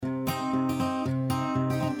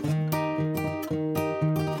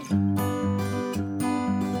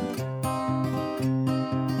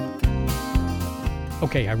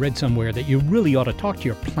Okay, I read somewhere that you really ought to talk to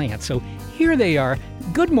your plants, so here they are.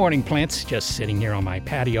 Good morning, plants, just sitting here on my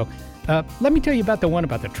patio. Let me tell you about the one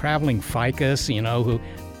about the traveling ficus,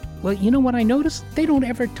 well, you know what I noticed? They don't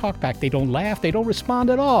ever talk back. They don't laugh. They don't respond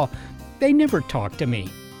at all. They never talk to me.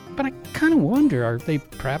 But I kind of wonder, are they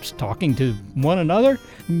perhaps talking to one another?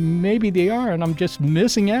 Maybe they are, and I'm just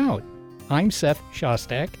missing out. I'm Seth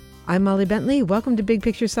Shostak. I'm Molly Bentley. Welcome to Big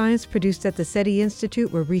Picture Science, produced at the SETI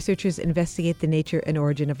Institute, where researchers investigate the nature and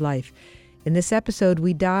origin of life. In this episode,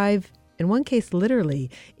 we dive, in one case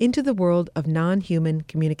literally, into the world of non-human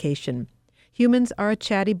communication. Humans are a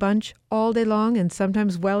chatty bunch all day long and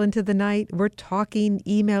sometimes well into the night. We're talking,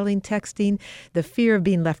 emailing, texting. The fear of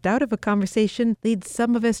being left out of a conversation leads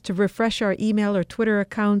some of us to refresh our email or Twitter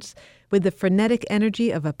accounts with the frenetic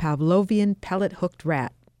energy of a Pavlovian pellet-hooked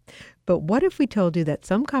rat. But what if we told you that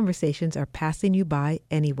some conversations are passing you by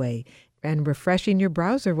anyway, and refreshing your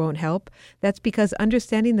browser won't help? That's because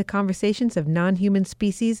understanding the conversations of non-human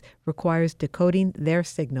species requires decoding their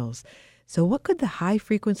signals. So what could the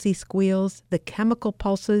high-frequency squeals, the chemical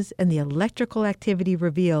pulses, and the electrical activity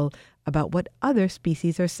reveal about what other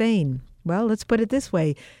species are saying? Well, let's put it this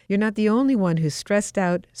way. You're not the only one who's stressed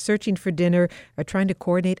out, searching for dinner, or trying to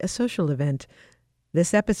coordinate a social event.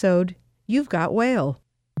 This episode, you've got whale.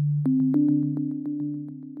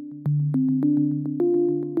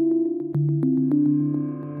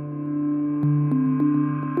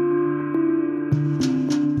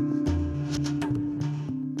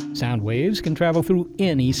 Sound waves can travel through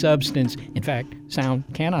any substance. In fact, sound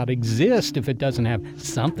cannot exist if it doesn't have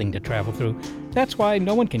something to travel through. That's why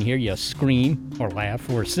no one can hear you scream or laugh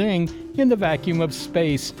or sing in the vacuum of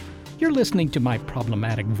space. You're listening to my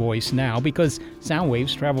problematic voice now because sound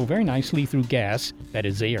waves travel very nicely through gas, that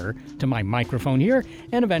is air, to my microphone here,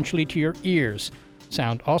 and eventually to your ears.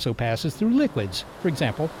 Sound also passes through liquids, for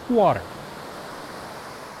example, water.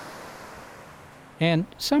 And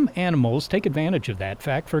some animals take advantage of that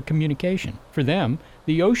fact for communication. For them,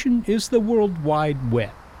 the ocean is the World Wide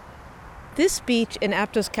Web. This beach in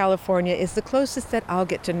Aptos, California is the closest that I'll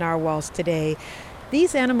get to narwhals today.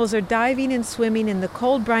 These animals are diving and swimming in the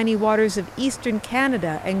cold, briny waters of eastern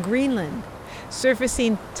Canada and Greenland,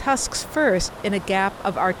 surfacing tusks first in a gap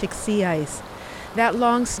of Arctic sea ice. That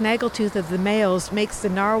long snaggletooth of the males makes the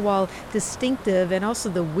narwhal distinctive and also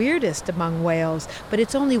the weirdest among whales, but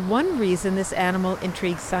it's only one reason this animal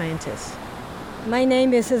intrigues scientists. My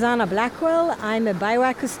name is Susanna Blackwell. I'm a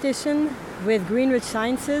bioacoustician with Greenwich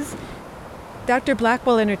Sciences. Dr.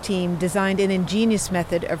 Blackwell and her team designed an ingenious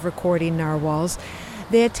method of recording narwhals.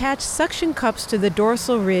 They attach suction cups to the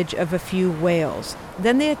dorsal ridge of a few whales.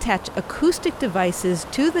 Then they attach acoustic devices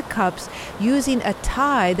to the cups using a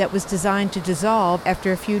tie that was designed to dissolve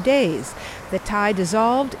after a few days. The tie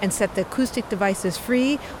dissolved and set the acoustic devices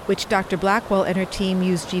free, which Dr. Blackwell and her team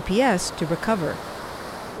used GPS to recover.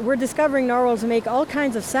 We're discovering narwhals make all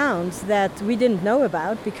kinds of sounds that we didn't know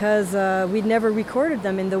about because we'd never recorded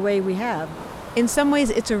them in the way we have. In some ways,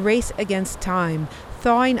 it's a race against time.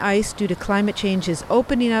 Thawing ice due to climate change is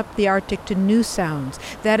opening up the Arctic to new sounds,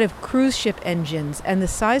 that of cruise ship engines and the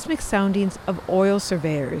seismic soundings of oil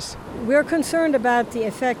surveyors. We're concerned about the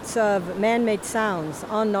effects of man-made sounds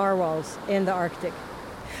on narwhals in the Arctic.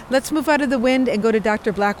 Let's move out of the wind and go to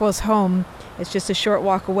Dr. Blackwell's home. It's just a short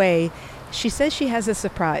walk away. She says she has a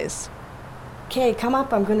surprise. Okay, come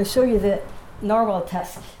up. I'm going to show you the narwhal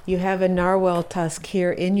tusk. You have a narwhal tusk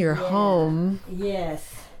here in your home.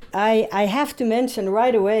 Yes. I have to mention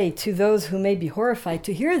right away to those who may be horrified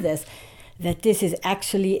to hear this, that this is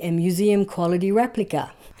actually a museum-quality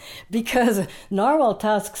replica. Because narwhal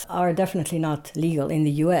tusks are definitely not legal in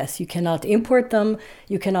the U.S. You cannot import them.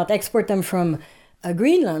 You cannot export them from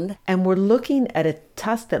Greenland. And we're looking at a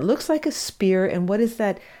tusk that looks like a spear. And what is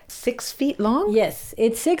that, 6 feet long? Yes,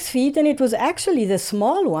 it's 6 feet, and it was actually the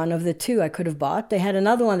small one of the two I could have bought. They had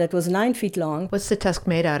another one that was 9 feet long. What's the tusk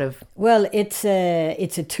made out of? Well, it's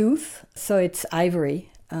a tooth, so it's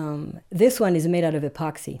ivory. This one is made out of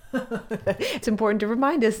epoxy. It's important to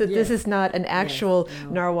remind us that this is not an actual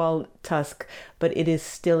narwhal tusk, but it is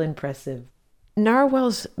still impressive.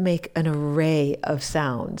 Narwhals make an array of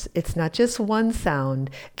sounds. It's not just one sound.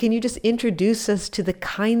 Can you just introduce us to the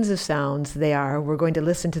kinds of sounds they are? We're going to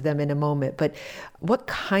listen to them in a moment, but what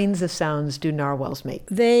kinds of sounds do narwhals make?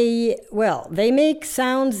 They make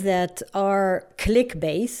sounds that are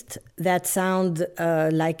click-based, that sound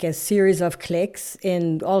like a series of clicks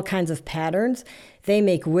in all kinds of patterns. They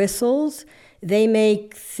make whistles. They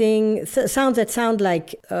make sounds that sound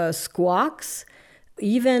like squawks.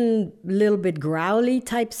 even a little bit growly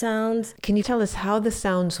type sounds. Can you tell us how the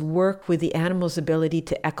sounds work with the animal's ability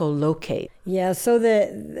to echolocate? Yeah, so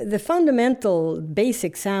the fundamental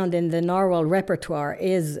basic sound in the narwhal repertoire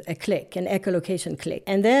is a click, an echolocation click.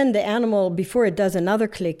 And then the animal, before it does another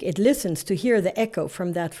click, it listens to hear the echo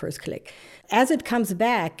from that first click. As it comes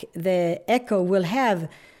back, the echo will have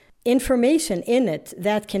information in it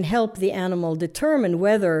that can help the animal determine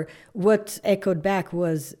whether what echoed back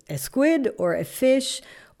was a squid or a fish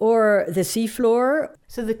or the seafloor.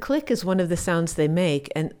 So the click is one of the sounds they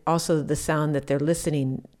make, and also the sound that they're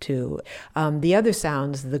listening to. The other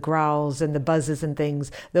sounds, the growls and the buzzes and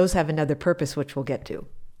things, those have another purpose, which we'll get to.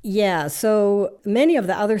 Yeah, so many of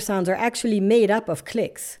the other sounds are actually made up of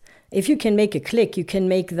clicks. If you can make a click, you can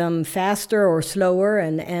make them faster or slower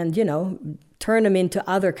and turn them into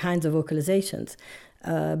other kinds of vocalizations.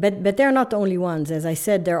 But they're not the only ones. As I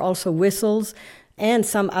said, there are also whistles and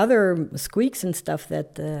some other squeaks and stuff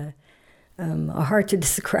that are hard to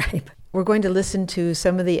describe. We're going to listen to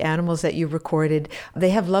some of the animals that you recorded.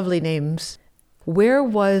 They have lovely names. Where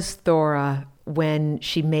was Thora when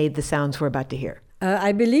she made the sounds we're about to hear?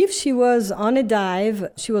 I believe she was on a dive.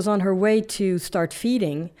 She was on her way to start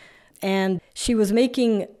feeding. And she was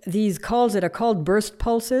making these calls that are called burst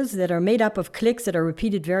pulses that are made up of clicks that are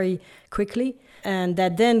repeated very quickly and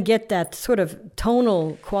that then get that sort of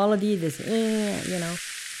tonal quality, this,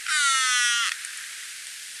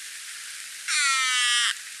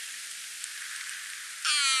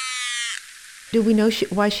 Do we know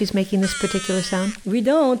why she's making this particular sound? We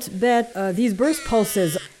don't, but these burst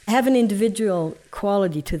pulses have an individual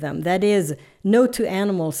quality to them. That is, no two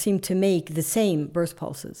animals seem to make the same burst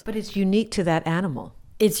pulses. But it's unique to that animal.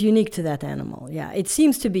 It's unique to that animal, yeah. It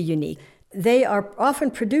seems to be unique. They are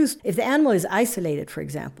often produced, if the animal is isolated, for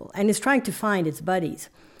example, and is trying to find its buddies,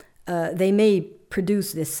 they may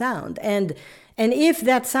produce this sound. And if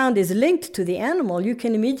that sound is linked to the animal, you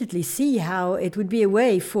can immediately see how it would be a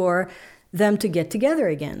way for them to get together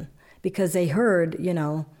again, because they heard,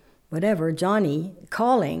 Johnny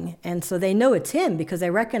calling, and so they know it's him because they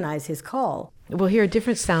recognize his call. We'll hear a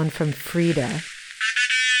different sound from Frida.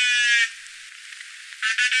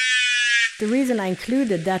 The reason I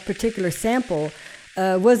included that particular sample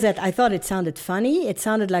was that I thought it sounded funny. It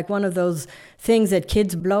sounded like one of those things that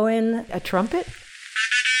kids blow in. A trumpet?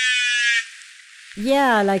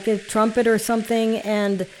 Yeah, like a trumpet or something,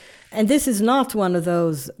 and this is not one of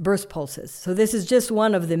those burst pulses. So this is just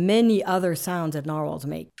one of the many other sounds that narwhals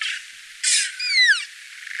make.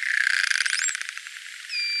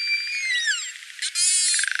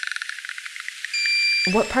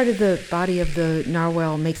 What part of the body of the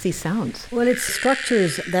narwhal makes these sounds? Well, it's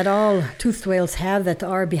structures that all toothed whales have that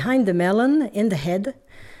are behind the melon in the head.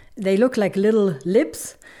 They look like little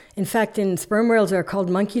lips. In fact, in sperm whales, they're called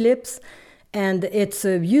monkey lips. And it's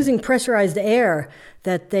using pressurized air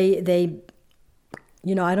that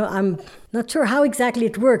I'm not sure how exactly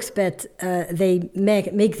it works, but they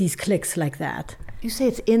make these clicks like that. You say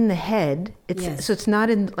it's in the head. Yes. So it's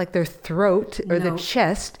not in like their throat or the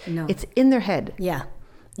chest. No. It's in their head. Yeah.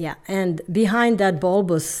 And behind that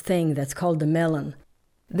bulbous thing that's called the melon.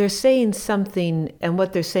 They're saying something, and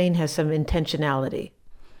what they're saying has some intentionality.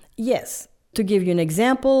 Yes. To give you an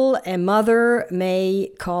example, a mother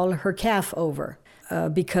may call her calf over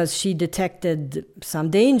because she detected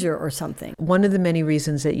some danger or something. One of the many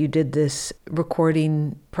reasons that you did this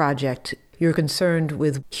recording project, you're concerned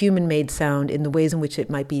with human-made sound in the ways in which it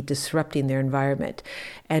might be disrupting their environment.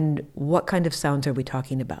 And what kind of sounds are we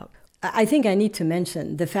talking about? I think I need to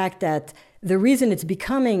mention the fact that the reason it's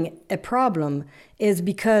becoming a problem is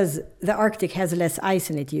because the Arctic has less ice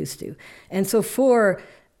than it used to. And so for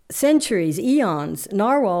centuries, eons,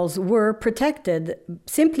 narwhals were protected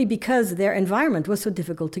simply because their environment was so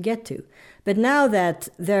difficult to get to. But now that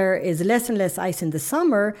there is less and less ice in the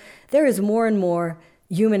summer, there is more and more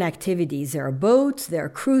human activities. There are boats, there are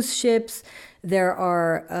cruise ships, there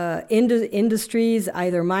are industries,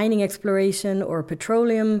 either mining exploration or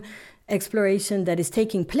petroleum exploration that is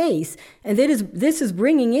taking place. And this is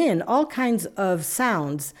bringing in all kinds of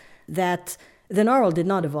sounds that the narwhal did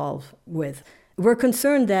not evolve with. We're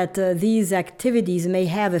concerned that these activities may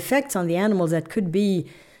have effects on the animals that could be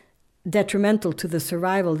detrimental to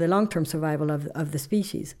the long-term survival of the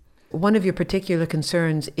species. One of your particular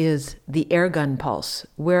concerns is the air gun pulse.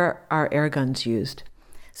 Where are air guns used?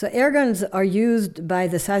 So air guns are used by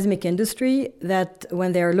the seismic industry that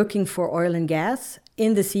when they're looking for oil and gas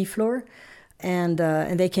in the seafloor, and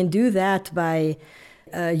they can do that by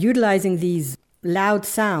utilizing these loud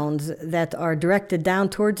sounds that are directed down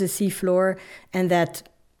towards the seafloor and that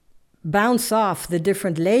bounce off the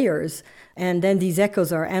different layers, and then these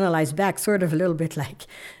echoes are analyzed back, sort of a little bit like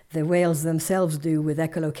the whales themselves do with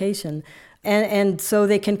echolocation. And so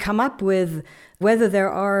they can come up with whether there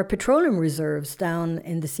are petroleum reserves down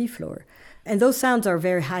in the seafloor. And those sounds are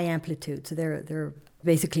very high amplitude, so they're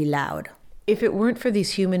basically loud. If it weren't for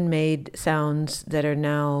these human-made sounds that are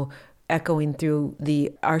now echoing through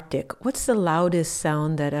the Arctic, what's the loudest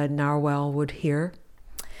sound that a narwhal would hear?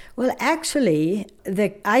 Well, actually,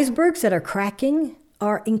 the icebergs that are cracking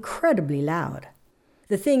are incredibly loud.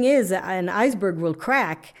 The thing is, an iceberg will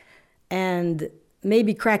crack and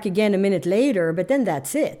maybe crack again a minute later, but then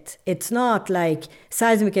that's it. It's not like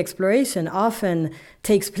seismic exploration often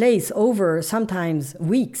takes place over sometimes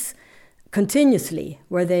weeks continuously,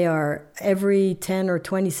 where they are every 10 or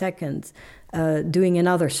 20 seconds doing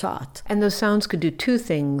another shot. And those sounds could do two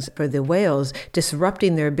things for the whales,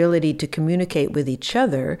 disrupting their ability to communicate with each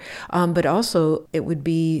other, but also it would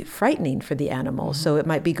be frightening for the animal. So it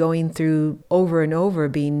might be going through over and over,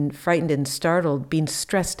 being frightened and startled, being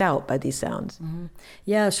stressed out by these sounds.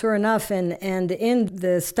 Yeah, sure enough. And in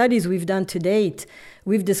the studies we've done to date,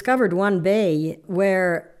 we've discovered one bay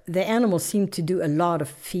where the animals seem to do a lot of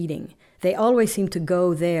feeding. They always seem to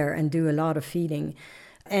go there and do a lot of feeding.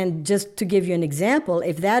 And just to give you an example,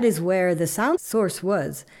 if that is where the sound source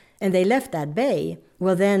was, and they left that bay,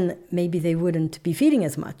 well, then maybe they wouldn't be feeding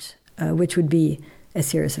as much, which would be a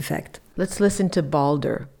serious effect. Let's listen to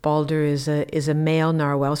Balder. Balder is a male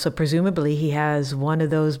narwhal, so presumably he has one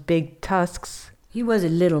of those big tusks. He was a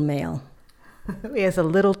little male. He has a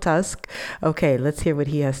little tusk. Okay, let's hear what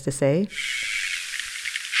he has to say.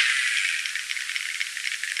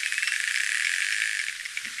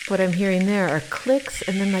 What I'm hearing there are clicks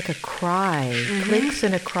and then like a cry. Clicks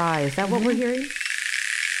and a cry. Is that what we're hearing?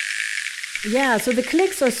 Yeah, so the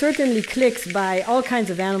clicks are certainly clicks by all kinds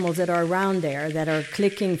of animals that are around there that are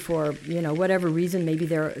clicking for, whatever reason. Maybe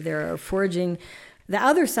they're foraging. The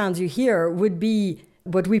other sounds you hear would be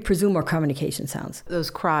what we presume are communication sounds. Those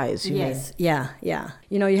cries, you mean? Yeah.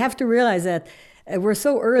 You have to realize that we're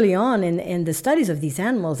so early on in the studies of these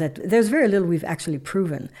animals that there's very little we've actually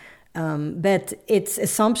proven. But it's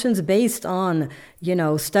assumptions based on,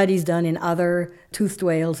 studies done in other toothed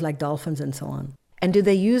whales like dolphins and so on. And do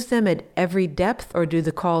they use them at every depth, or do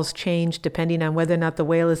the calls change depending on whether or not the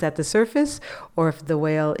whale is at the surface or if the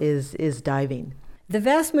whale is diving? The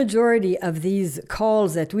vast majority of these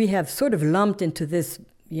calls that we have sort of lumped into this,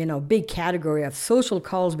 big category of social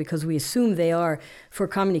calls because we assume they are for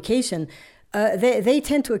communication, they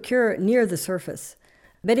tend to occur near the surface.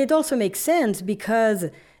 But it also makes sense because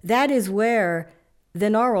that is where the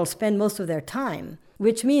narwhals spend most of their time,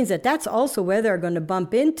 which means that that's also where they're going to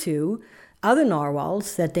bump into other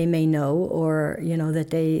narwhals that they may know or, that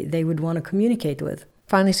they would want to communicate with.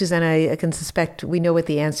 Finally, Suzanne, I can suspect we know what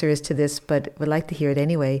the answer is to this, but would like to hear it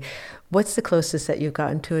anyway. What's the closest that you've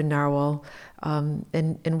gotten to a narwhal?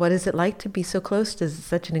 And what is it like to be so close to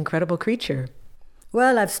such an incredible creature?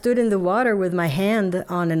 Well, I've stood in the water with my hand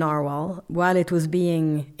on a narwhal while it was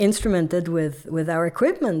being instrumented with our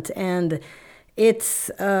equipment. And it's,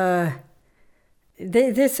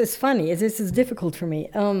 this is funny. This is difficult for me.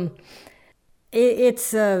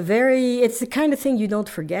 It's the kind of thing you don't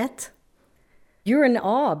forget. You're in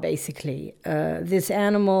awe, basically. This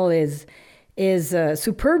animal is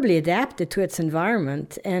superbly adapted to its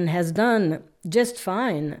environment and has done just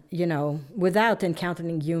fine, without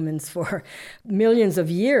encountering humans for millions of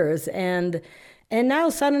years. And now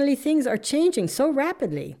suddenly things are changing so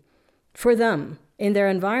rapidly for them in their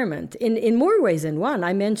environment in more ways than one.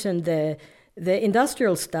 I mentioned the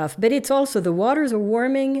industrial stuff, but it's also the waters are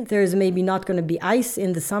warming. There's maybe not going to be ice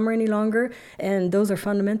in the summer any longer. And those are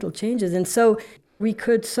fundamental changes. And so we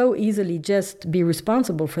could so easily just be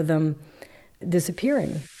responsible for them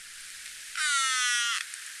disappearing.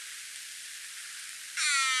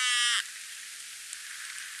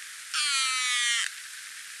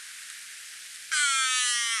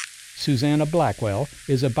 Susanna Blackwell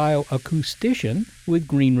is a bioacoustician with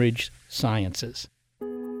Greenridge Sciences.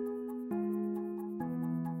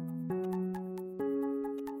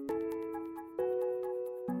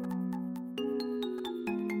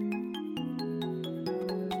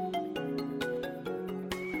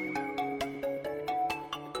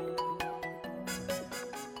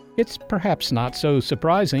 It's perhaps not so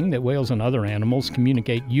surprising that whales and other animals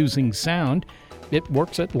communicate using sound. It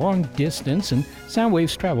works at long distance and sound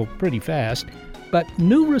waves travel pretty fast. But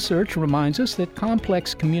new research reminds us that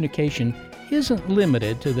complex communication isn't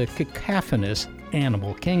limited to the cacophonous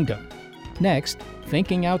animal kingdom. Next,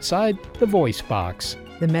 thinking outside the voice box.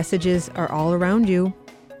 The messages are all around you.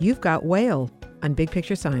 You've got Whale on Big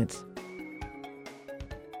Picture Science.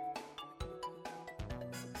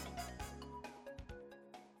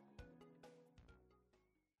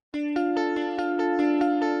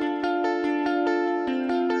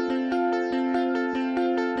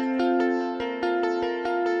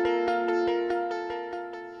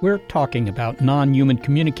 We're talking about non-human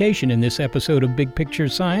communication in this episode of Big Picture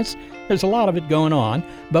Science. There's a lot of it going on,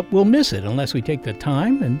 but we'll miss it unless we take the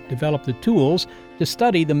time and develop the tools to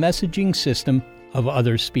study the messaging system of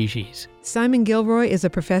other species. Simon Gilroy is a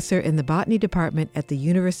professor in the botany department at the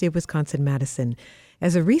University of Wisconsin-Madison.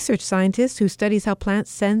 As a research scientist who studies how plants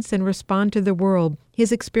sense and respond to the world,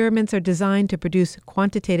 his experiments are designed to produce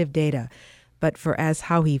quantitative data. But for as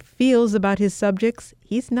how he feels about his subjects,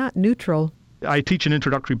 he's not neutral. I teach an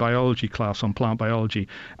introductory biology class on plant biology,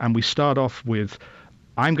 and we start off with,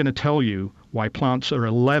 I'm going to tell you why plants are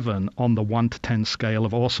 11 on the 1 to 10 scale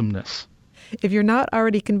of awesomeness. If you're not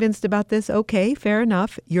already convinced about this, okay, fair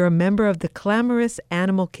enough. You're a member of the clamorous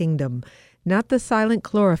animal kingdom, not the silent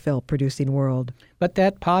chlorophyll-producing world. But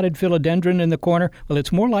that potted philodendron in the corner, well,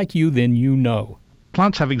 it's more like you than you know.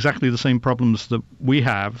 Plants have exactly the same problems that we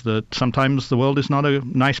have, that sometimes the world is not a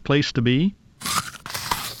nice place to be.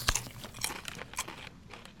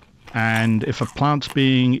 And if a plant's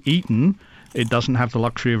being eaten, it doesn't have the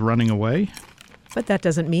luxury of running away. But that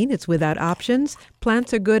doesn't mean it's without options.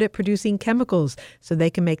 Plants are good at producing chemicals, so they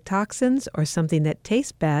can make toxins or something that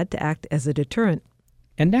tastes bad to act as a deterrent.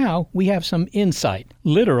 And now we have some insight,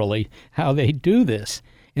 literally, how they do this.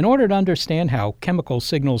 In order to understand how chemical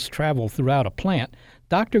signals travel throughout a plant,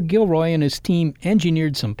 Dr. Gilroy and his team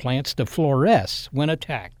engineered some plants to fluoresce when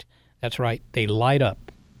attacked. That's right, they light up.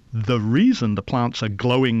 The reason the plants are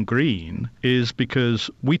glowing green is because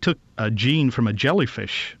we took a gene from a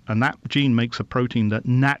jellyfish, and that gene makes a protein that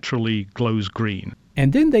naturally glows green.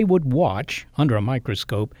 And then they would watch, under a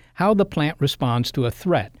microscope, how the plant responds to a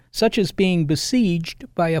threat, such as being besieged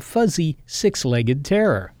by a fuzzy, six-legged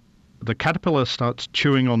terror. The caterpillar starts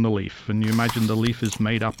chewing on the leaf, and you imagine the leaf is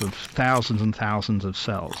made up of thousands and thousands of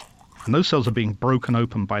cells. And those cells are being broken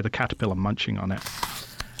open by the caterpillar munching on it.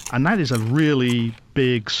 And that is a really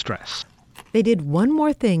big stress. They did one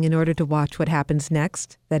more thing in order to watch what happens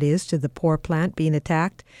next, that is, to the poor plant being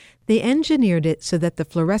attacked. They engineered it so that the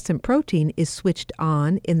fluorescent protein is switched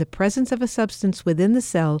on in the presence of a substance within the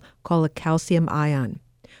cell called a calcium ion.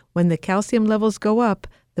 When the calcium levels go up,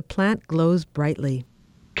 the plant glows brightly.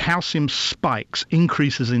 Calcium spikes,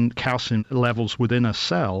 increases in calcium levels within a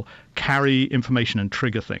cell, carry information and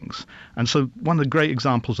trigger things. And so one of the great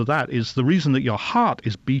examples of that is the reason that your heart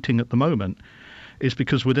is beating at the moment is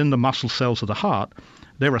because within the muscle cells of the heart,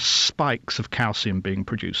 there are spikes of calcium being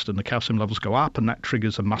produced, and the calcium levels go up, and that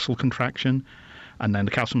triggers a muscle contraction, and then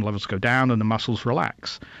the calcium levels go down and the muscles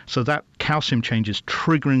relax. So that calcium change is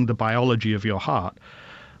triggering the biology of your heart.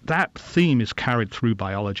 That theme is carried through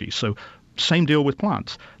biology. So same deal with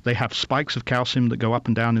plants. They have spikes of calcium that go up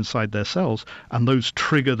and down inside their cells, and those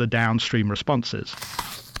trigger the downstream responses.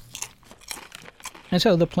 And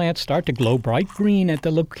so the plants start to glow bright green at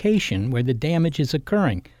the location where the damage is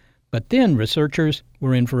occurring. But then researchers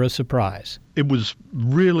were in for a surprise. It was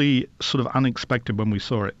really sort of unexpected when we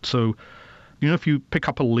saw it. So, if you pick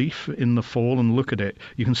up a leaf in the fall and look at it,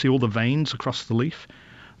 you can see all the veins across the leaf.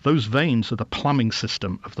 Those veins are the plumbing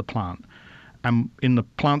system of the plant. And in the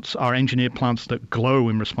plants, our engineered plants that glow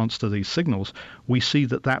in response to these signals, we see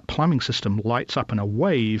that plumbing system lights up and a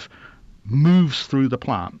wave moves through the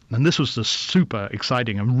plant. And this was the super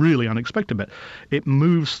exciting and really unexpected bit. It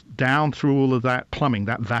moves down through all of that plumbing,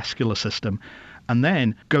 that vascular system, and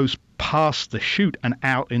then goes past the shoot and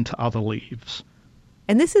out into other leaves.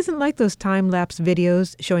 And this isn't like those time-lapse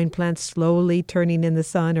videos showing plants slowly turning in the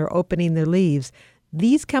sun or opening their leaves.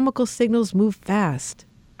 These chemical signals move fast.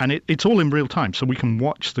 And it's all in real time, so we can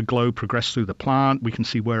watch the glow progress through the plant, we can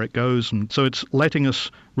see where it goes, and so it's letting us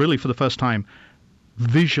really for the first time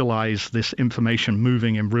visualize this information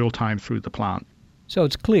moving in real time through the plant. So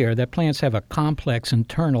it's clear that plants have a complex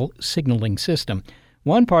internal signaling system.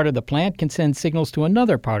 One part of the plant can send signals to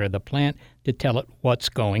another part of the plant to tell it what's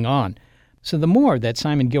going on. So the more that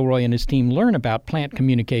Simon Gilroy and his team learn about plant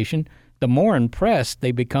communication, the more impressed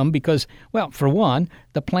they become because, well, for one,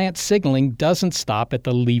 the plant signaling doesn't stop at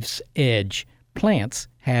the leaf's edge. Plants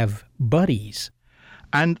have buddies.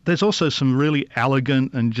 And there's also some really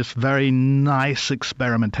elegant and just very nice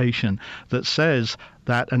experimentation that says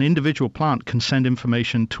that an individual plant can send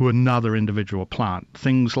information to another individual plant.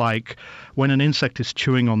 Things like when an insect is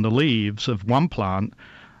chewing on the leaves of one plant,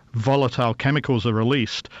 volatile chemicals are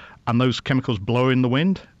released, and those chemicals blow in the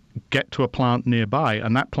wind, get to a plant nearby,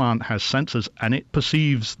 and that plant has sensors, and it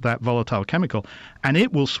perceives that volatile chemical, and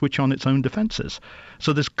it will switch on its own defenses.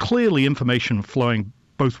 So there's clearly information flowing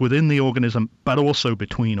both within the organism, but also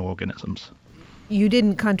between organisms. You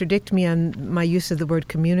didn't contradict me on my use of the word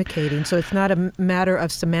communicating, so it's not a matter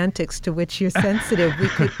of semantics to which you're sensitive.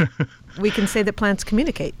 We can say that plants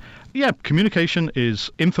communicate. Yeah, communication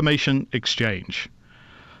is information exchange.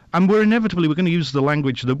 And we're going to use the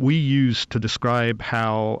language that we use to describe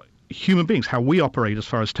how human beings, how we operate as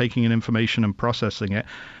far as taking in information and processing it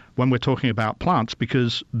when we're talking about plants,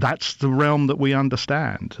 because that's the realm that we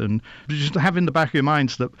understand. And just have in the back of your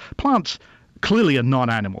minds that plants clearly are not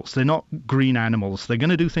animals. They're not green animals. They're going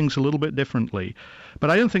to do things a little bit differently.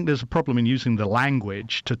 But I don't think there's a problem in using the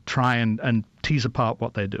language to try and tease apart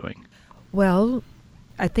what they're doing. Well,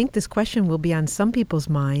 I think this question will be on some people's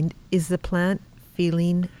mind. Is the plant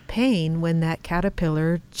feeling pain when that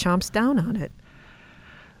caterpillar chomps down on it?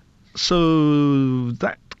 So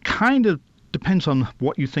that kind of depends on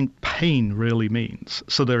what you think pain really means.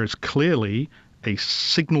 So there is clearly a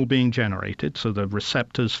signal being generated, so the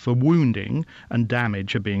receptors for wounding and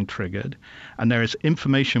damage are being triggered, and there is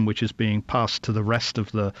information which is being passed to the rest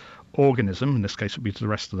of the organism, in this case it would be to the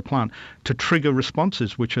rest of the plant, to trigger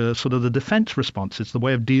responses which are sort of the defense responses, the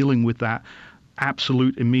way of dealing with that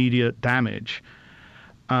absolute immediate damage.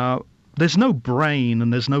 There's no brain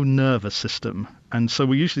and there's no nervous system. And so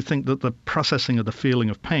we usually think that the processing of the feeling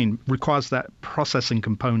of pain requires that processing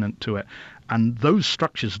component to it. And those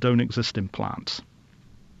structures don't exist in plants.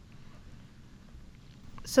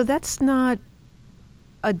 So that's not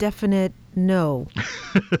a definite no.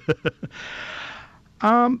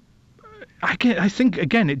 I think,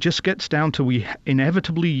 again, it just gets down to we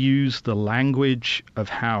inevitably use the language of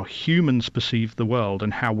how humans perceive the world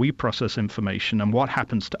and how we process information and what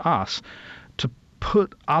happens to us to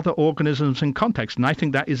put other organisms in context. And I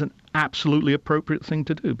think that is an absolutely appropriate thing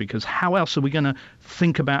to do, because how else are we going to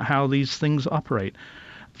think about how these things operate?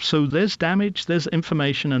 So there's damage, there's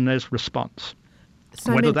information, and there's response.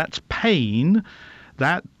 Simon, whether that's pain,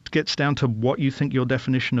 that gets down to what you think your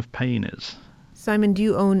definition of pain is. Simon, do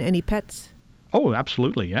you own any pets? Oh,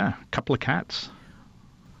 absolutely, yeah. A couple of cats.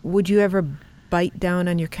 Would you ever bite down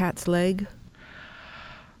on your cat's leg?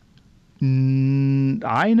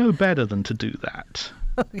 I know better than to do that.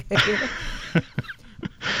 Okay.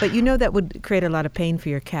 But you know that would create a lot of pain for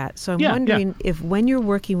your cat. So I'm wondering if when you're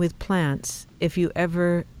working with plants, if you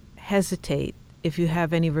ever hesitate, if you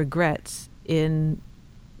have any regrets in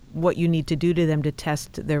what you need to do to them to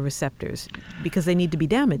test their receptors, because they need to be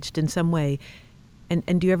damaged in some way.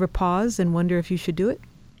 And do you ever pause and wonder if you should do it?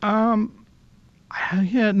 No,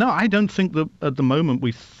 I don't think that at the moment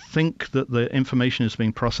we think that the information is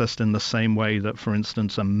being processed in the same way that, for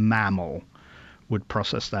instance, a mammal would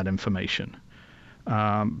process that information.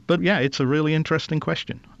 But yeah, it's a really interesting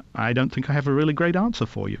question. I don't think I have a really great answer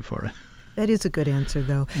for you for it. That is a good answer,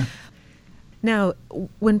 though. Yeah. Now,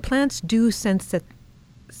 when plants do sense that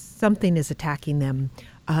something is attacking them,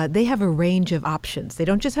 they have a range of options. They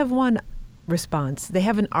don't just have one response. They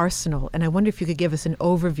have an arsenal. And I wonder if you could give us an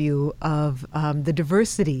overview of the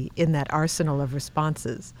diversity in that arsenal of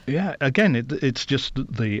responses. Yeah, again, it's just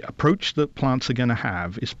the approach that plants are going to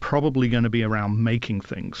have is probably going to be around making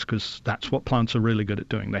things, because that's what plants are really good at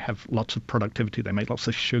doing. They have lots of productivity. They make lots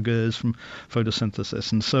of sugars from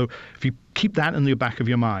photosynthesis. And so if you keep that in the back of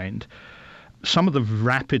your mind, some of the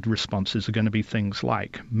rapid responses are going to be things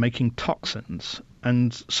like making toxins.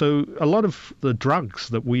 And so a lot of the drugs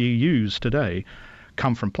that we use today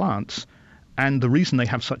come from plants. And the reason they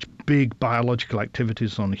have such big biological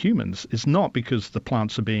activities on humans is not because the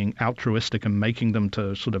plants are being altruistic and making them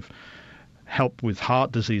to sort of help with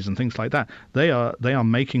heart disease and things like that. They are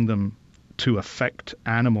making them to affect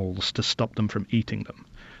animals to stop them from eating them.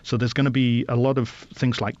 So there's going to be a lot of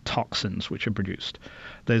things like toxins which are produced.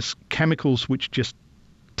 There's chemicals which just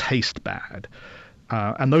taste bad,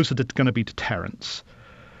 and those are going to be deterrents.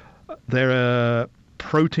 There are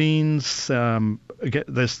proteins. Again,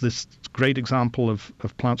 there's this great example of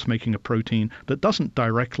plants making a protein that doesn't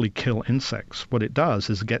directly kill insects. What it does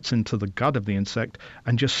is it gets into the gut of the insect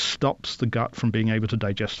and just stops the gut from being able to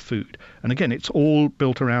digest food. And again, it's all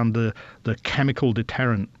built around the chemical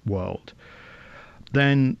deterrent world.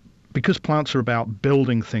 Then, because plants are about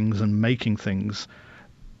building things and making things,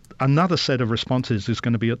 another set of responses is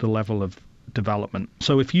going to be at the level of development.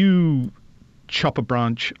 So if you chop a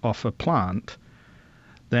branch off a plant,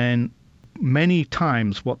 then many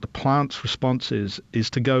times what the plant's response is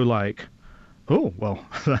to go like, oh, well,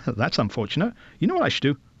 that's unfortunate. You know what I should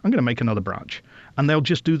do? I'm going to make another branch. And they'll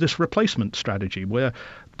just do this replacement strategy where,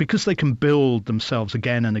 because they can build themselves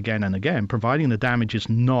again and again and again, providing the damage is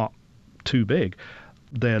not too big,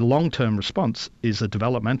 their long-term response is a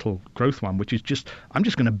developmental growth one, which is I'm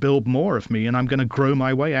just going to build more of me and I'm going to grow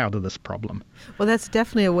my way out of this problem. Well, that's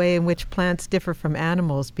definitely a way in which plants differ from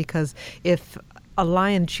animals, because if a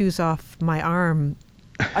lion chews off my arm,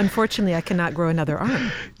 unfortunately, I cannot grow another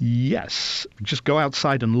arm. Yes. Just go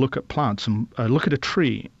outside and look at plants and look at a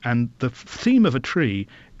tree. And the theme of a tree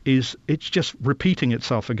is it's just repeating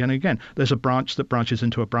itself again and again. There's a branch that branches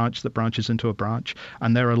into a branch that branches into a branch,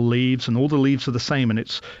 and there are leaves, and all the leaves are the same, and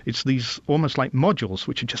it's these almost like modules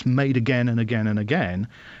which are just made again and again and again,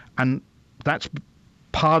 and that's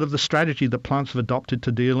part of the strategy that plants have adopted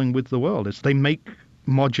to dealing with the world. Is they make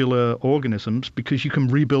modular organisms because you can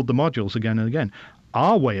rebuild the modules again and again.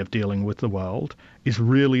 Our way of dealing with the world is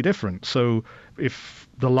really different. So if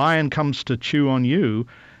the lion comes to chew on you,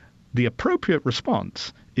 the appropriate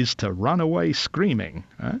response is to run away screaming.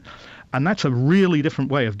 And that's a really different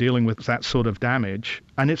way of dealing with that sort of damage.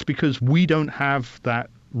 And it's because we don't have that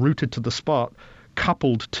rooted to the spot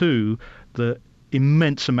coupled to the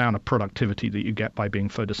immense amount of productivity that you get by being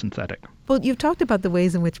photosynthetic. Well, you've talked about the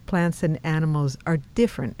ways in which plants and animals are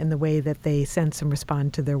different in the way that they sense and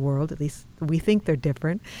respond to their world. At least we think they're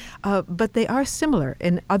different. But they are similar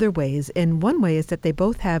in other ways. And one way is that they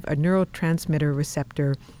both have a neurotransmitter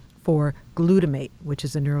receptor for glutamate, which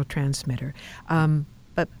is a neurotransmitter.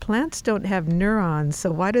 But plants don't have neurons,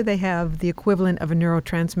 so why do they have the equivalent of a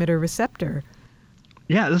neurotransmitter receptor?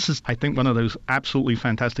 Yeah, this is, I think, one of those absolutely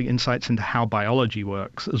fantastic insights into how biology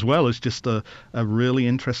works, as well as just a really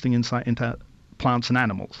interesting insight into plants and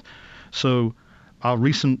animals. So our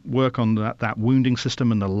recent work on that wounding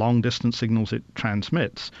system and the long-distance signals it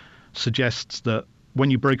transmits suggests that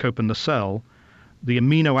when you break open the cell, the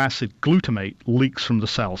amino acid glutamate leaks from the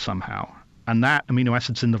cell somehow. And that amino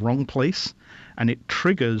acid's in the wrong place, and it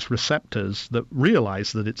triggers receptors that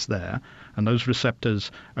realize that it's there. And those receptors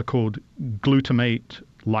are called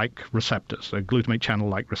glutamate-like receptors, so glutamate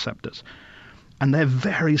channel-like receptors. And they're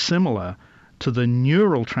very similar to the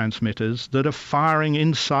neural transmitters that are firing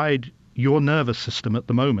inside your nervous system at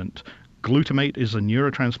the moment. Glutamate is a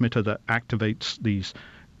neurotransmitter that activates these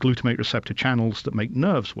glutamate receptor channels that make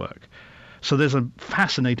nerves work. So there's a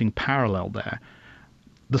fascinating parallel there.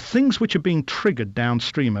 The things which are being triggered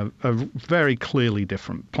downstream are very clearly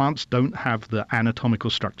different. Plants don't have the anatomical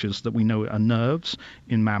structures that we know are nerves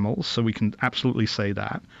in mammals, so we can absolutely say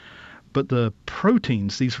that. But the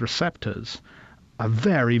proteins, these receptors, are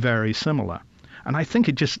very, very similar. And I think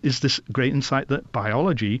it just is this great insight that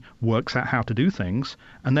biology works out how to do things,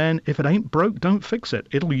 and then if it ain't broke, don't fix it.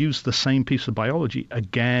 It'll use the same piece of biology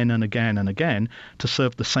again and again and again to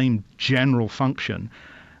serve the same general function.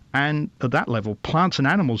 And at that level, plants and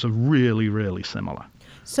animals are really, really similar.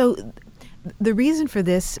 So the reason for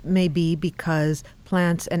this may be because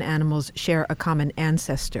plants and animals share a common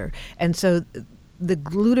ancestor. And so the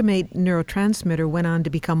glutamate neurotransmitter went on to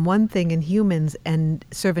become one thing in humans and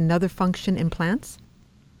serve another function in plants?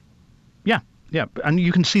 Yeah. And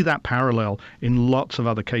you can see that parallel in lots of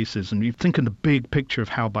other cases. And you think in the big picture of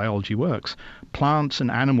how biology works. Plants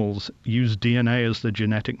and animals use DNA as the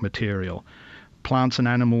genetic material. Plants and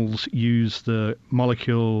animals use the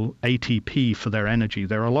molecule ATP for their energy.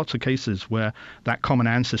 There are lots of cases where that common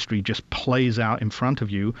ancestry just plays out in front of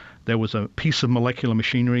you. There was a piece of molecular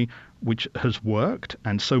machinery which has worked,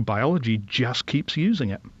 and so biology just keeps using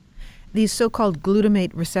it. These so-called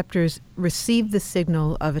glutamate receptors receive the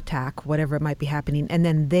signal of attack, whatever it might be happening, and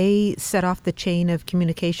then they set off the chain of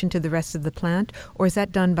communication to the rest of the plant, or is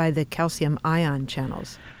that done by the calcium ion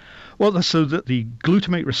channels? Well, so that the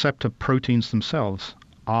glutamate receptor proteins themselves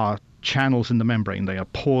are channels in the membrane. They are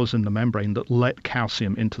pores in the membrane that let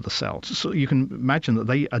calcium into the cells. So you can imagine that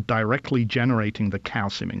they are directly generating the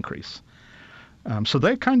calcium increase. So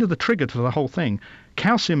they're kind of the trigger to the whole thing.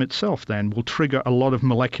 Calcium itself then will trigger a lot of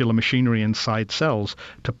molecular machinery inside cells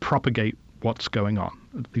to propagate what's going on.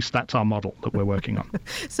 At least that's our model that we're working on.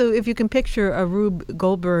 So if you can picture a Rube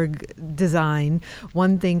Goldberg design,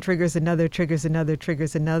 one thing triggers another, triggers another,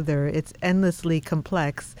 triggers another. It's endlessly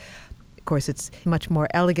complex. Of course, it's much more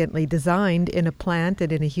elegantly designed in a plant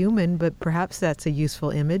and in a human, but perhaps that's a useful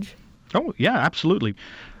image. Oh, yeah, absolutely.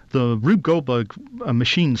 The Rube Goldberg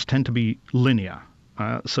machines tend to be linear.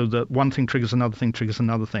 So that one thing triggers another thing, triggers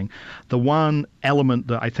another thing. The one element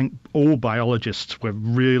that I think all biologists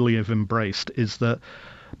really have embraced is that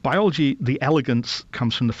biology, the elegance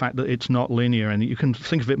comes from the fact that it's not linear, and you can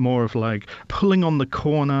think of it more of like pulling on the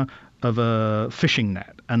corner of a fishing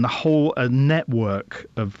net, and the whole network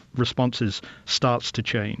of responses starts to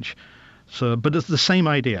change. So, but it's the same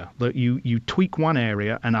idea that you tweak one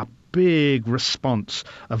area and a big response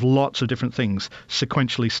of lots of different things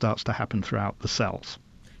sequentially starts to happen throughout the cells.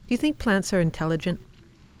 Do you think plants are intelligent?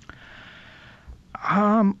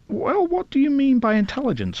 Well, what do you mean by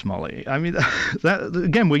intelligence, Molly? I mean, that,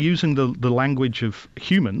 again, we're using the language of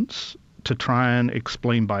humans to try and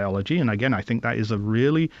explain biology. And again, I think that is a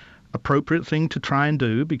really appropriate thing to try and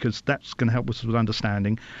do because that's going to help us with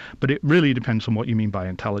understanding. But it really depends on what you mean by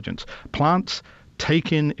intelligence. Plants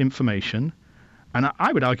take in information And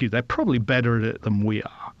I would argue they're probably better at it than we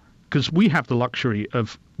are, because we have the luxury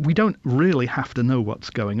of, we don't really have to know what's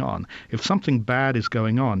going on. If something bad is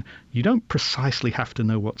going on, you don't precisely have to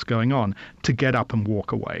know what's going on to get up and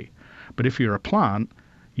walk away. But if you're a plant,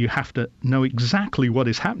 you have to know exactly what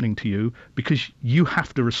is happening to you, because you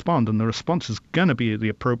have to respond, and the response is going to be the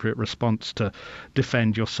appropriate response to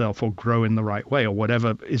defend yourself or grow in the right way or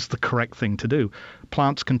whatever is the correct thing to do.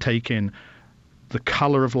 Plants can take in the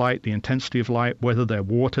color of light, the intensity of light, whether they're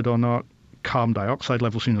watered or not, carbon dioxide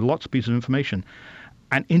levels, lots of pieces of information,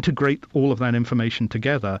 and integrate all of that information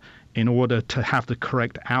together in order to have the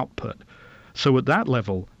correct output. So at that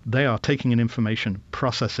level, they are taking in information,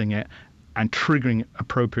 processing it, and triggering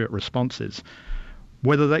appropriate responses.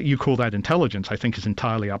 Whether that you call that intelligence, I think, is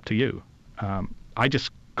entirely up to you. I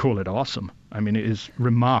just call it awesome. I mean, it is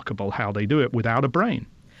remarkable how they do it without a brain.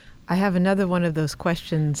 I have another one of those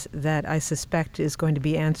questions that I suspect is going to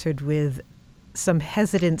be answered with some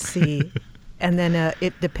hesitancy, and then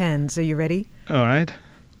it depends. Are you ready? All right.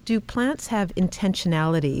 Do plants have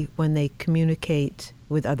intentionality when they communicate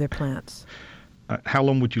with other plants? How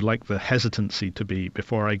long would you like the hesitancy to be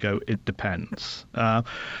before I go, it depends?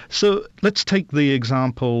 So let's take the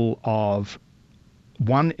example of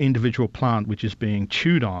one individual plant which is being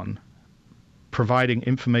chewed on, providing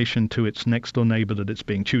information to its next door neighbor that it's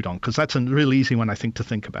being chewed on, because that's a real easy one, I think, to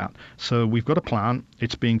think about. So we've got a plant,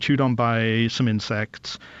 it's being chewed on by some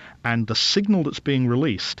insects, and the signal that's being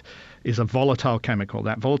released is a volatile chemical.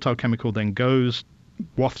 That volatile chemical then goes,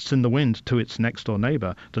 wafts in the wind to its next door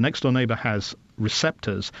neighbor. The next door neighbor has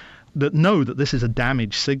receptors that know that this is a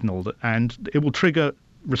damaged signal, and it will trigger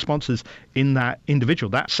responses in that individual.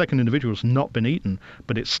 That second individual has not been eaten,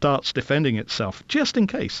 but it starts defending itself just in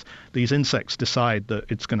case these insects decide that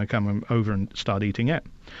it's going to come over and start eating it.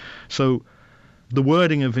 So the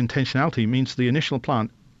wording of intentionality means the initial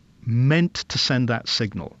plant meant to send that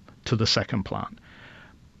signal to the second plant.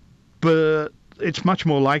 But it's much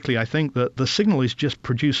more likely, I think, that the signal is just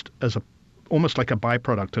produced as almost like a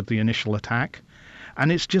byproduct of the initial attack. And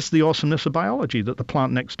it's just the awesomeness of biology that the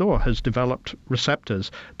plant next door has developed receptors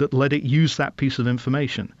that let it use that piece of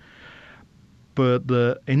information. But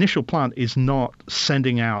the initial plant is not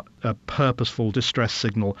sending out a purposeful distress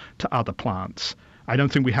signal to other plants. I don't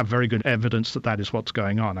think we have very good evidence that that is what's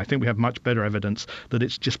going on. I think we have much better evidence that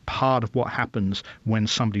it's just part of what happens when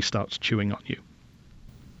somebody starts chewing on you.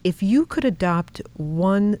 If you could adopt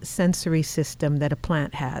one sensory system that a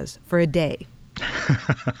plant has for a day,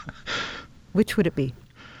 which would it be?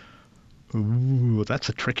 Ooh, that's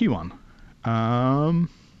a tricky one.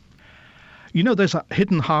 There's a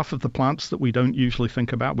hidden half of the plants that we don't usually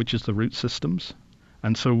think about, which is the root systems.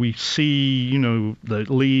 And so we see, the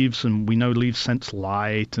leaves, and we know leaves sense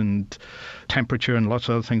light and temperature and lots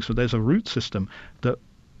of other things. But there's a root system that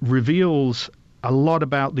reveals a lot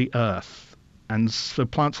about the earth. And so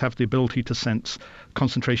plants have the ability to sense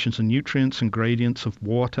concentrations of nutrients and gradients of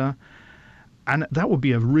water. And that would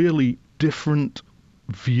be a really different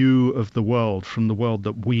view of the world from the world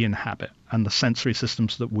that we inhabit and the sensory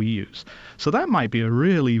systems that we use. So that might be a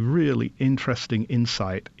really, really interesting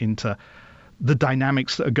insight into the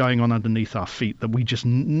dynamics that are going on underneath our feet that we just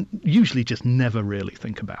usually just never really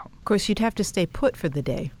think about. Of course, you'd have to stay put for the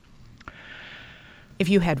day if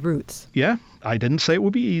you had roots. Yeah, I didn't say it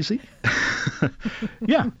would be easy.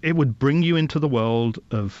 Yeah, it would bring you into the world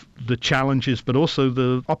of the challenges, but also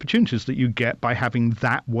the opportunities that you get by having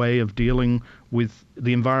that way of dealing with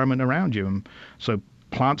the environment around you. And so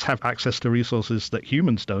plants have access to resources that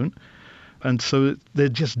humans don't. And so they're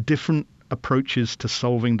just different approaches to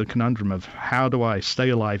solving the conundrum of how do I stay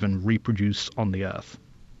alive and reproduce on the earth.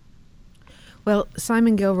 Well,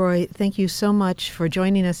 Simon Gilroy, thank you so much for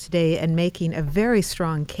joining us today and making a very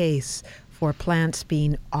strong case for plants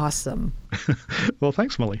being awesome. Well,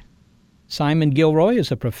 thanks, Molly. Simon Gilroy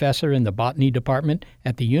is a professor in the botany department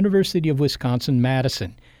at the University of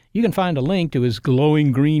Wisconsin-Madison. You can find a link to his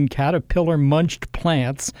glowing green caterpillar-munched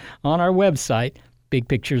plants on our website,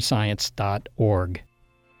 bigpicturescience.org.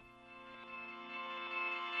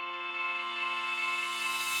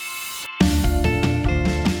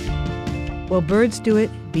 Well, birds do it,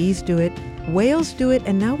 bees do it, whales do it,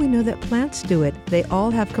 and now we know that plants do it. They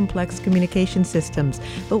all have complex communication systems.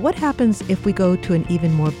 But what happens if we go to an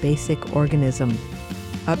even more basic organism?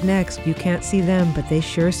 Up next, you can't see them, but they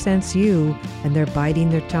sure sense you, and they're biding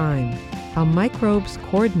their time. How microbes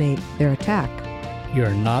coordinate their attack.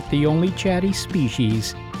 You're not the only chatty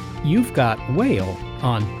species. You've got whale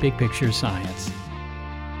on Big Picture Science.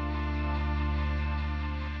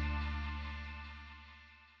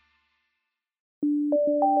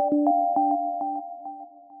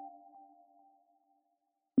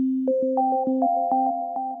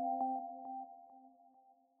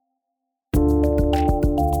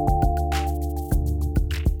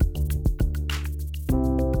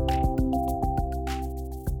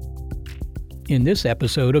 In this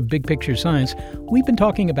episode of Big Picture Science, we've been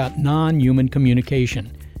talking about non-human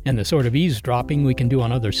communication and the sort of eavesdropping we can do on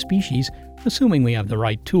other species, assuming we have the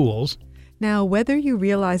right tools. Now, whether you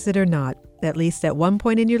realize it or not, at least at one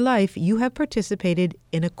point in your life, you have participated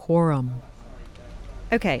in a quorum.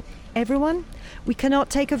 Okay, everyone, we cannot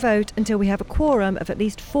take a vote until we have a quorum of at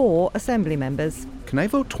least 4 assembly members. Can I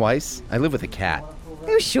vote twice? I live with a cat.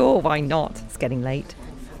 Oh, sure, why not? It's getting late.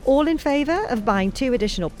 All in favour of buying 2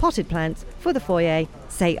 additional potted plants for the foyer,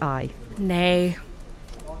 say aye. Nay.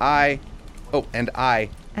 Aye. Oh, and aye.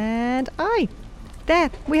 And aye. There,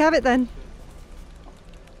 we have it then.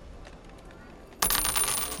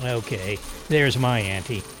 Okay, there's my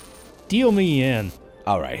ante. Deal me in.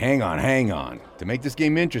 All right, hang on. To make this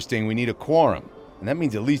game interesting, we need a quorum, and that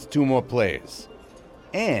means at least 2 more players.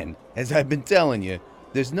 And, as I've been telling you,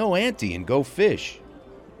 there's no ante in Go Fish.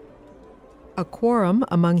 A quorum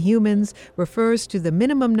among humans refers to the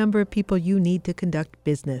minimum number of people you need to conduct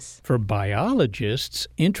business. For biologists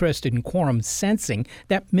interested in quorum sensing,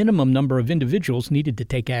 that minimum number of individuals needed to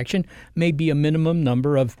take action may be a minimum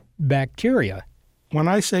number of bacteria. When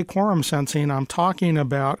I say quorum sensing, I'm talking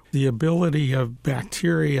about the ability of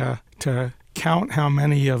bacteria to count how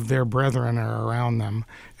many of their brethren are around them,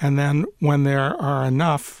 and then when there are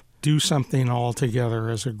enough, do something all together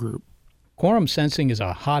as a group. Quorum sensing is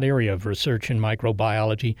a hot area of research in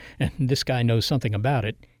microbiology, and this guy knows something about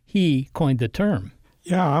it. He coined the term.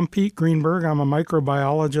 Yeah, I'm Pete Greenberg. I'm a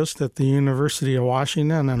microbiologist at the University of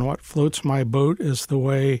Washington, and what floats my boat is the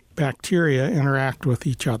way bacteria interact with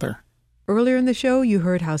each other. Earlier in the show, you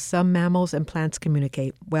heard how some mammals and plants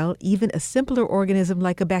communicate. Well, even a simpler organism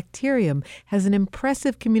like a bacterium has an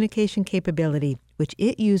impressive communication capability, which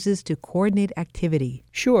it uses to coordinate activity.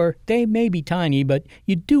 Sure, they may be tiny, but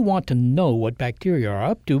you do want to know what bacteria are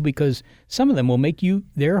up to because some of them will make you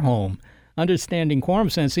their home. Understanding quorum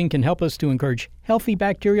sensing can help us to encourage healthy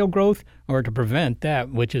bacterial growth or to prevent that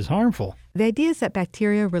which is harmful. The idea is that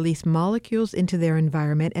bacteria release molecules into their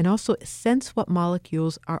environment and also sense what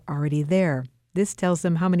molecules are already there. This tells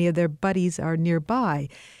them how many of their buddies are nearby.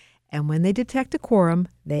 And when they detect a quorum,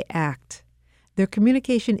 they act. Their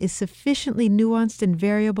communication is sufficiently nuanced and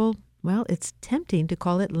variable, well, it's tempting to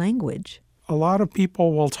call it language. A lot of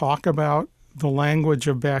people will talk about the language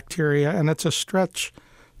of bacteria, and it's a stretch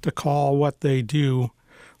to call what they do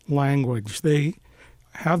language. They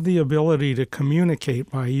have the ability to communicate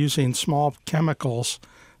by using small chemicals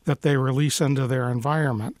that they release into their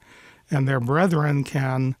environment, and their brethren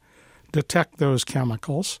can detect those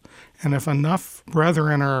chemicals. And if enough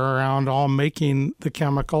brethren are around all making the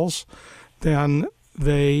chemicals, then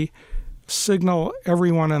they signal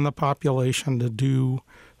everyone in the population to do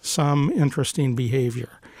some interesting behavior.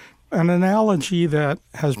 An analogy that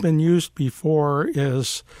has been used before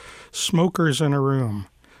is smokers in a room.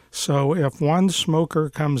 So if one smoker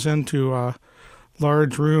comes into a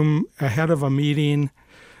large room ahead of a meeting,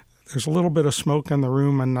 there's a little bit of smoke in the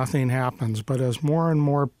room and nothing happens. But as more and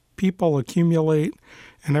more people accumulate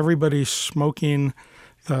and everybody's smoking,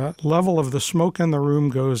 the level of the smoke in the room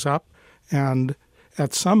goes up, and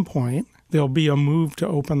at some point there'll be a move to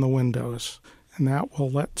open the windows, and that will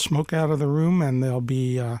let smoke out of the room, and there'll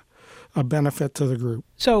be a benefit to the group.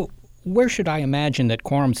 So where should I imagine that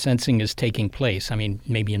quorum sensing is taking place? I mean,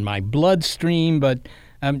 maybe in my bloodstream, but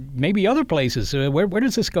maybe other places. Where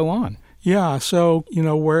does this go on? Yeah, so,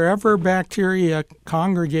 wherever bacteria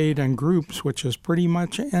congregate in groups, which is pretty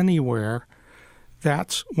much anywhere,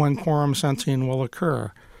 that's when quorum sensing will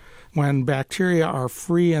occur. When bacteria are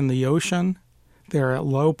free in the ocean, they're at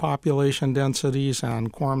low population densities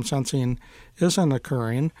and quorum sensing isn't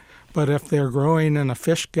occurring. But if they're growing in a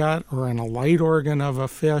fish gut or in a light organ of a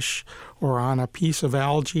fish or on a piece of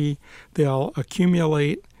algae, they'll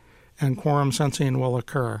accumulate and quorum sensing will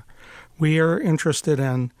occur. We are interested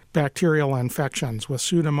in bacterial infections with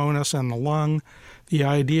Pseudomonas in the lung. The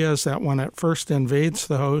idea is that when it first invades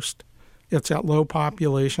the host, it's at low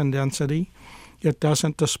population density. It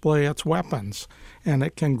doesn't display its weapons, and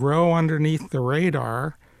it can grow underneath the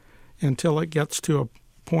radar until it gets to a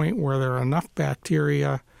point where there are enough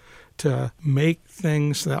bacteria to make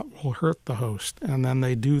things that will hurt the host, and then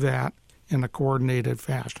they do that in a coordinated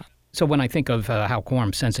fashion. So when I think of how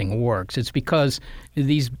quorum sensing works, it's because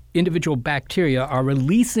these individual bacteria are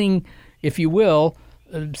releasing, if you will,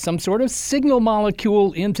 some sort of signal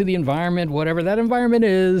molecule into the environment, whatever that environment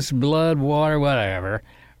is, blood, water, whatever,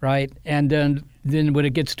 right? And then when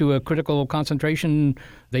it gets to a critical concentration,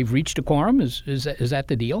 they've reached a quorum? Is that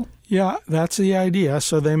the deal? Yeah, that's the idea.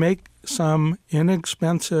 So they make some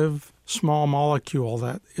inexpensive small molecule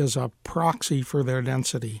that is a proxy for their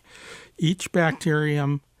density. Each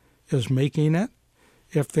bacterium is making it.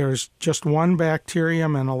 If there's just one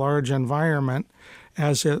bacterium in a large environment,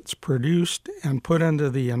 as it's produced and put into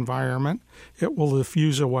the environment, it will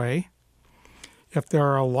diffuse away. If there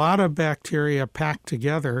are a lot of bacteria packed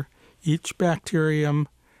together, each bacterium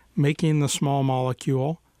making the small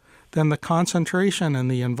molecule, then the concentration in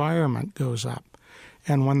the environment goes up.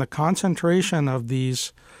 And when the concentration of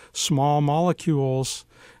these small molecules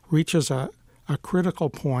reaches a critical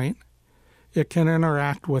point, it can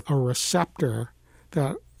interact with a receptor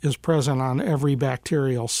that is present on every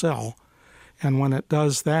bacterial cell. And when it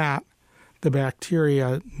does that, the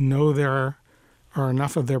bacteria know there are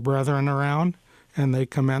enough of their brethren around, and they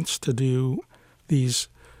commence to do these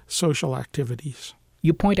social activities.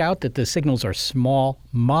 You point out that the signals are small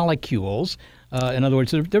molecules. In other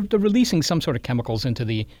words, they're releasing some sort of chemicals into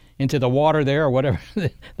the water there, or whatever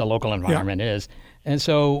the local environment is. And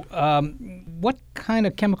so what kind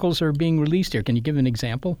of chemicals are being released here? Can you give an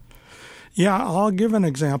example? Yeah, I'll give an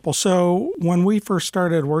example. So when we first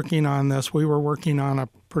started working on this, we were working on a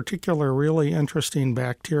particular really interesting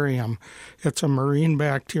bacterium. It's a marine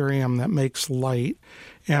bacterium that makes light.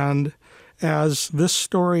 And as this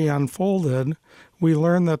story unfolded, we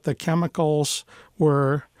learned that the chemicals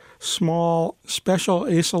were small, special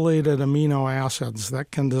acylated amino acids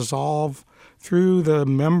that can dissolve through the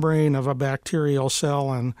membrane of a bacterial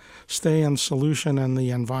cell and stay in solution in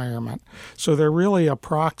the environment. So they're really a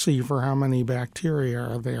proxy for how many bacteria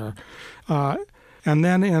are there. And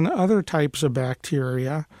then in other types of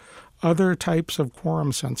bacteria, other types of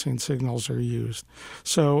quorum sensing signals are used.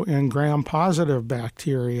 So in gram-positive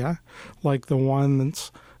bacteria, like the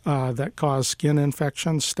ones that cause skin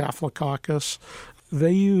infections, Staphylococcus,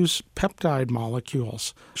 they use peptide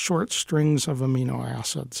molecules, short strings of amino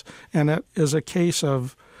acids. And it is a case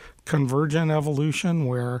of convergent evolution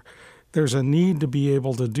where there's a need to be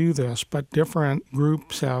able to do this, but different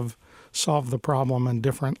groups have solved the problem in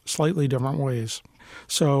slightly different ways.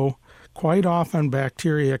 So quite often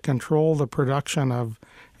bacteria control the production of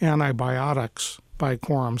antibiotics by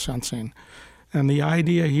quorum sensing. And the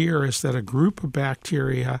idea here is that a group of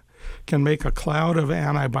bacteria can make a cloud of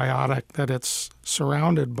antibiotic that it's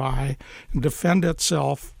surrounded by and defend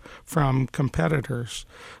itself from competitors.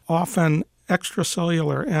 Often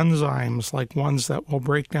extracellular enzymes, like ones that will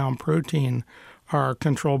break down protein, are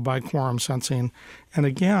controlled by quorum sensing. And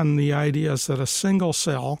again, the idea is that a single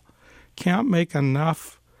cell can't make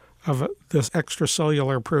enough of this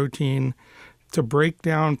extracellular protein to break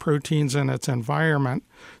down proteins in its environment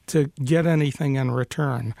to get anything in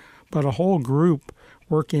return. But a whole group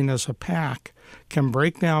working as a pack can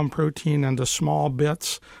break down protein into small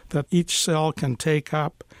bits that each cell can take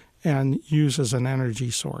up and use as an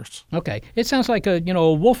energy source. Okay. It sounds like a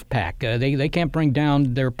wolf pack. They can't bring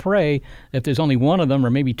down their prey if there's only one of them or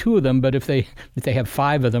maybe two of them, but if they have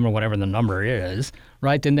five of them or whatever the number is,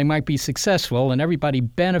 right, then they might be successful and everybody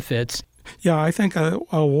benefits. Yeah, I think a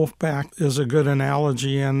wolf pack is a good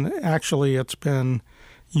analogy, and actually it's been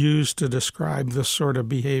used to describe this sort of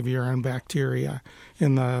behavior in bacteria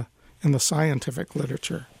in the scientific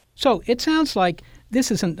literature. So it sounds like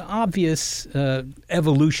this is an obvious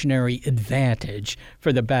evolutionary advantage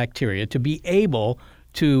for the bacteria to be able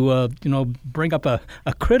to bring up a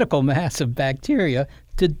critical mass of bacteria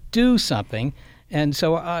to do something. And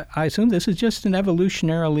so I assume this is just an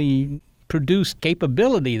evolutionarily produced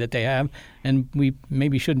capability that they have, and we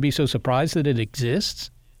maybe shouldn't be so surprised that it exists.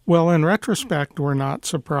 Well, in retrospect, we're not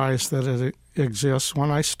surprised that it exists. When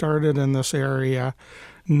I started in this area,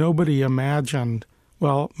 nobody imagined,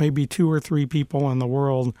 well, maybe 2 or 3 people in the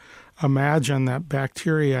world imagined that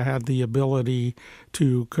bacteria had the ability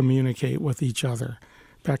to communicate with each other.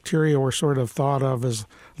 Bacteria were sort of thought of as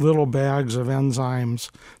little bags of enzymes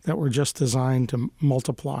that were just designed to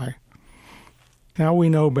multiply. Now we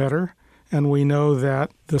know better, and we know that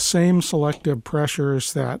the same selective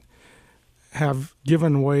pressures that have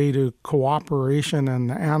given way to cooperation in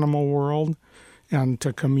the animal world and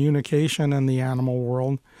to communication in the animal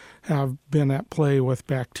world have been at play with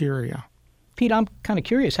bacteria. Pete, I'm kind of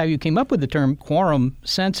curious how you came up with the term quorum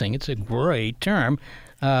sensing. It's a great term,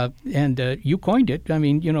 and you coined it. I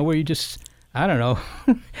mean, where you just, I don't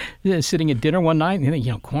know, sitting at dinner one night and you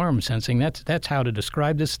think, quorum sensing, that's how to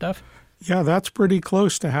describe this stuff? Yeah, that's pretty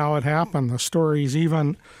close to how it happened. The story's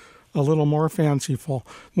even a little more fanciful.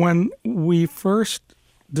 When we first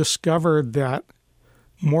discovered that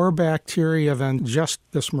more bacteria than just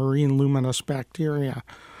this marine luminous bacteria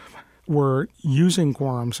were using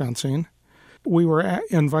quorum sensing, we were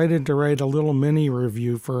invited to write a little mini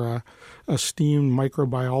review for a esteemed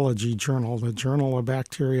microbiology journal, the Journal of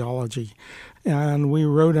Bacteriology. And we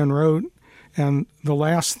wrote, and the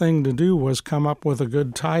last thing to do was come up with a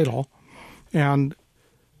good title. And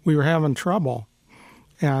we were having trouble.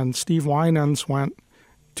 And Steve Winans went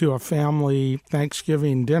to a family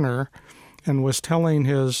Thanksgiving dinner and was telling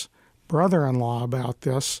his brother-in-law about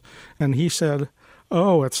this. And he said,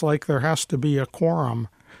 "Oh, it's like there has to be a quorum."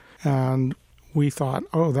 And we thought,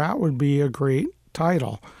 oh, that would be a great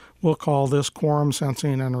title. We'll call this Quorum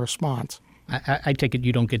Sensing and Response. I take it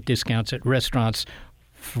you don't get discounts at restaurants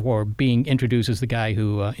for being introduced as the guy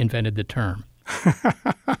who invented the term.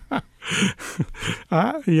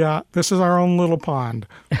 Yeah, this is our own little pond.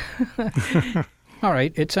 All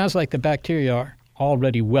right, it sounds like the bacteria are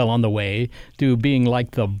already well on the way to being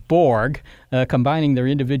like the Borg, combining their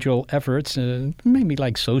individual efforts, maybe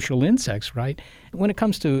like social insects, right? When it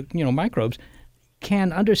comes to, microbes,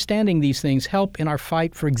 can understanding these things help in our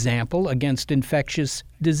fight, for example, against infectious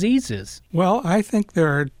diseases? Well, I think there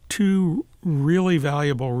are two really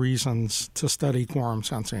valuable reasons to study quorum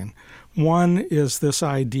sensing. One is this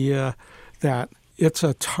idea that it's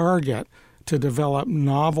a target to develop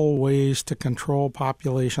novel ways to control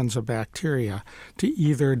populations of bacteria, to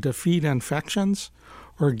either defeat infections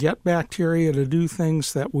or get bacteria to do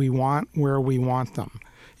things that we want where we want them,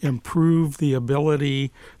 improve the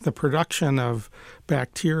ability, the production of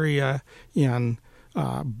bacteria in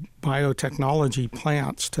biotechnology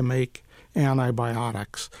plants to make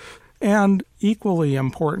antibiotics. And equally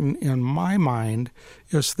important in my mind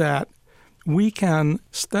is that we can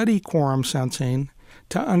study quorum sensing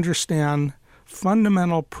to understand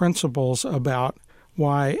fundamental principles about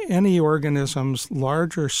why any organisms,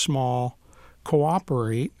 large or small,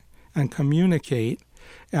 cooperate and communicate,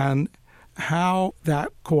 and how that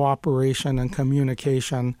cooperation and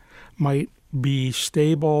communication might be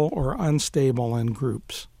stable or unstable in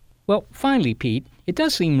groups. Well, finally, Pete, it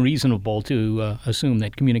does seem reasonable to assume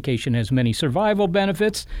that communication has many survival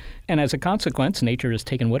benefits, and as a consequence, nature has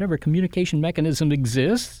taken whatever communication mechanism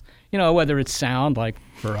exists, whether it's sound, like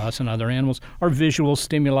for us and other animals, or visual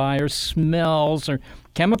stimuli, or smells, or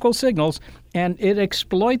chemical signals, and it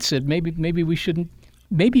exploits it. Maybe we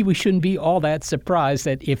shouldn't be all that surprised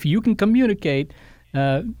that if you can communicate,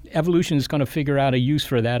 evolution is going to figure out a use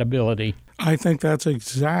for that ability. I think that's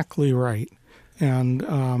exactly right.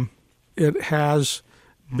 And it has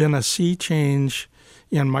been a sea change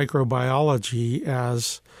in microbiology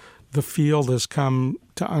as the field has come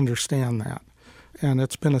to understand that. And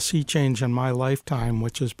it's been a sea change in my lifetime,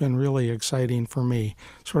 which has been really exciting for me,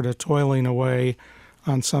 sort of toiling away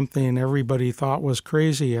on something everybody thought was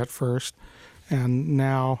crazy at first, and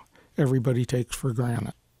now everybody takes for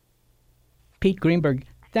granted. Pete Greenberg,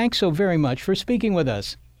 thanks so very much for speaking with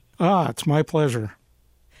us. It's my pleasure.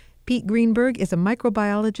 Pete Greenberg is a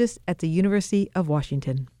microbiologist at the University of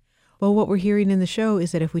Washington. Well, what we're hearing in the show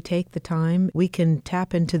is that if we take the time, we can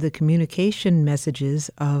tap into the communication messages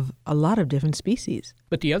of a lot of different species.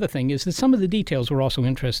 But the other thing is that some of the details were also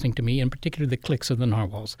interesting to me, in particular the clicks of the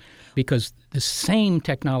narwhals, because the same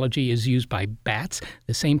technology is used by bats,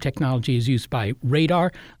 the same technology is used by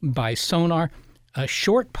radar, by sonar. A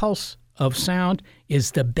short pulse of sound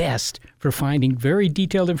is the best for finding very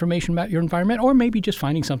detailed information about your environment, or maybe just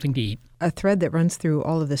finding something to eat. A thread that runs through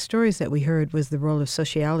all of the stories that we heard was the role of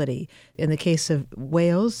sociality. In the case of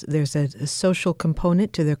whales, there's a social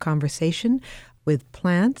component to their conversation. With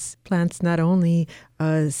plants, plants not only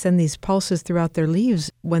send these pulses throughout their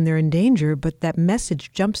leaves when they're in danger, but that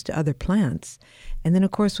message jumps to other plants. And then,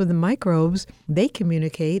 of course, with the microbes, they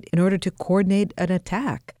communicate in order to coordinate an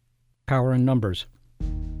attack. Power in numbers.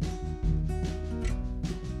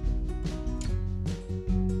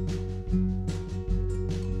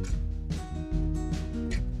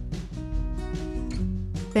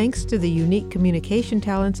 Thanks to the unique communication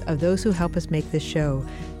talents of those who help us make this show.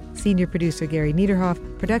 Senior producer Gary Niederhoff,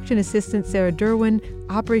 production assistant Sarah Derwin,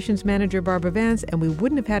 operations manager Barbara Vance, and we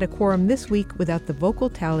wouldn't have had a quorum this week without the vocal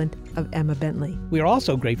talent of Emma Bentley. We are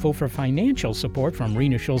also grateful for financial support from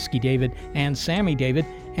Rena Shulsky-David and Sammy David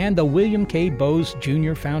and the William K. Bowes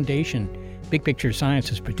Jr. Foundation. Big Picture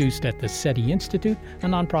Science is produced at the SETI Institute, a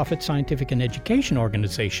nonprofit scientific and education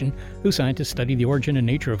organization whose scientists study the origin and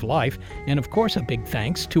nature of life. And of course, a big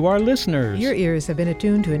thanks to our listeners. Your ears have been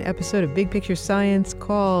attuned to an episode of Big Picture Science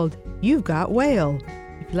called You've Got Whale.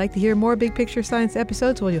 If you'd like to hear more Big Picture Science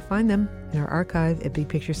episodes, well, you'll find them in our archive at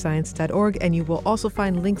bigpicturescience.org, and you will also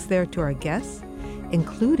find links there to our guests,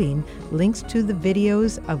 including links to the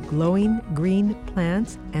videos of glowing green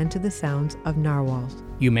plants and to the sounds of narwhals.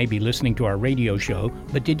 You may be listening to our radio show,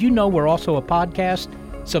 but did you know we're also a podcast?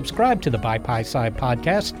 Subscribe to the BiPi-Sci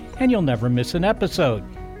podcast, and you'll never miss an episode.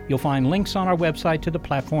 You'll find links on our website to the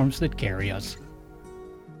platforms that carry us.